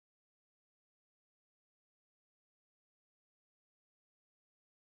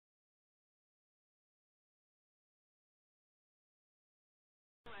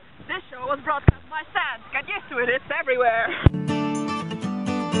This show was broadcast by Sand. Get used to it, it's everywhere.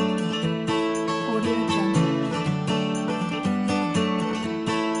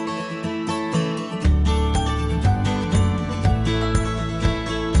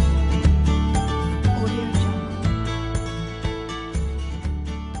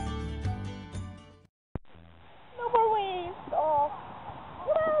 No more waves. Oh.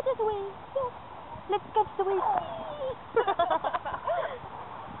 Yeah, there's a wave. Yeah. Let's catch the wave.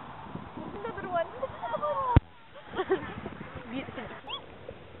 Another one. Beautiful.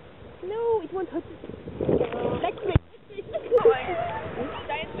 No, it won't hurt you. Next wave.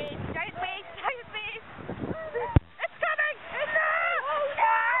 Giant wave, giant wave, giant wave. It's coming! It's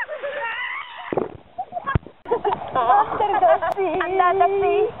Under the sea. Under the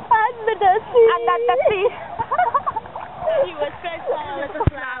sea. Under the sea. Under the sea. He was fresh as a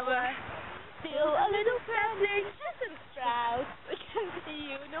flower. Still a little trembling, just a sprout.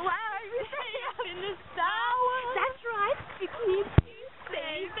 You know why we stay out in the sour. That's right, it keeps you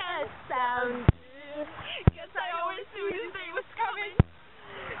safe and sound. Cause I always knew this day was coming.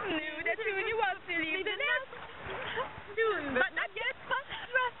 Knew that soon you want to leave the nest. Soon, but not yet. But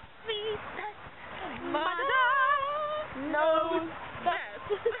trust me, that Mother knows best.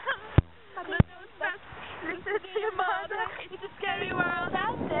 Mother knows best. Listen to your mother. It's a scary world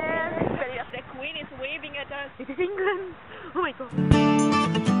out there. The queen is waving at us. It is England. Oh my god.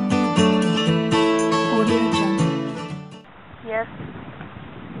 Yes.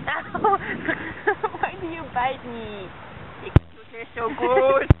 Why do you bite me? You're so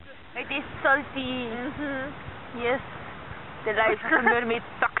good. It is salty. Yes. The life of a mermaid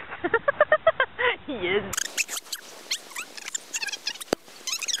sucks. Yes.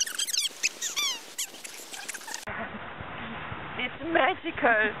 It's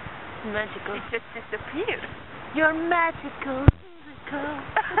magical. Magical. It just disappears. You're magical.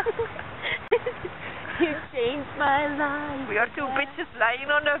 You changed my life. We are two bitches lying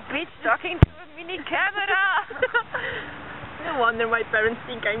on the beach talking to a mini camera. No wonder my parents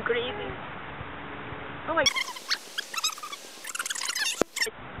think I'm crazy. Oh my.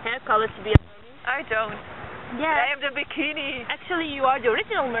 Hair color should be. I don't. Yeah. I have the bikini. Actually, you are the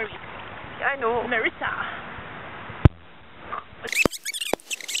original mermaid. I know. Marissa.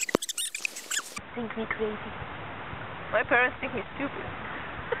 Think me crazy. My parents think me stupid.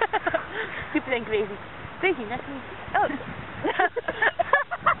 Stupid and crazy. Crazy, that's me. Oh.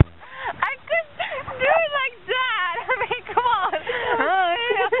 I couldn't do it like that. I mean, come on.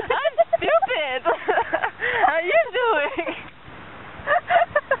 I'm stupid. How are you doing?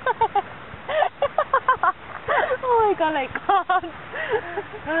 Oh my god, I can't.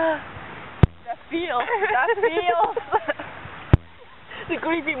 That feels. That feels. The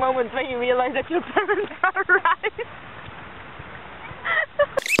creepy moment when you realize that your parents are right.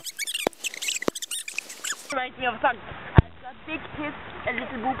 Reminds me of a song. I've got big hips, a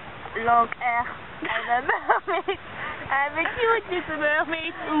little boobs, long hair. I'm a mermaid. I'm a cute little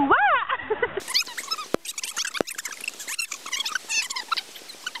mermaid. Wah!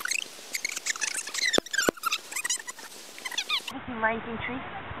 This is 1903.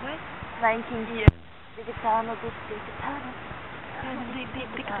 What? 19 years. The guitar, no big, the guitar.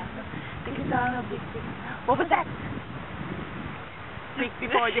 What was that? Quick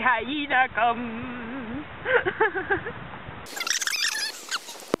before the hyena comes.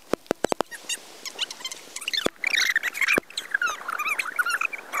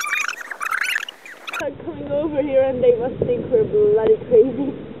 I'm coming over here and they must think we're bloody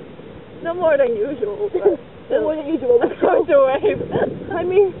crazy. No more than usual. But No more than usual. We're going to wave. I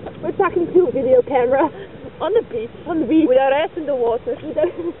mean, we're talking to a video camera. on the beach. On the beach. With our ass in the water. With our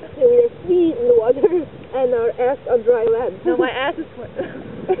feet in the water and our ass on dry land. No, my ass is wet.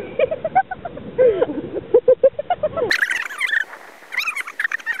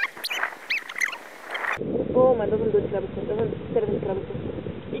 Oh, maar dat is een dood krabbetje. Dat is een stervend krabbetje.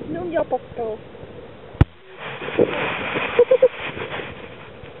 Ik noem jou Pascal.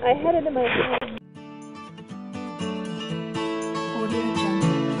 I had it in my hand.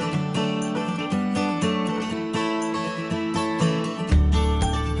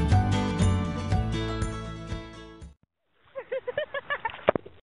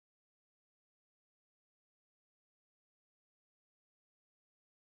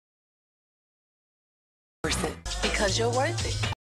 Because you're worth it.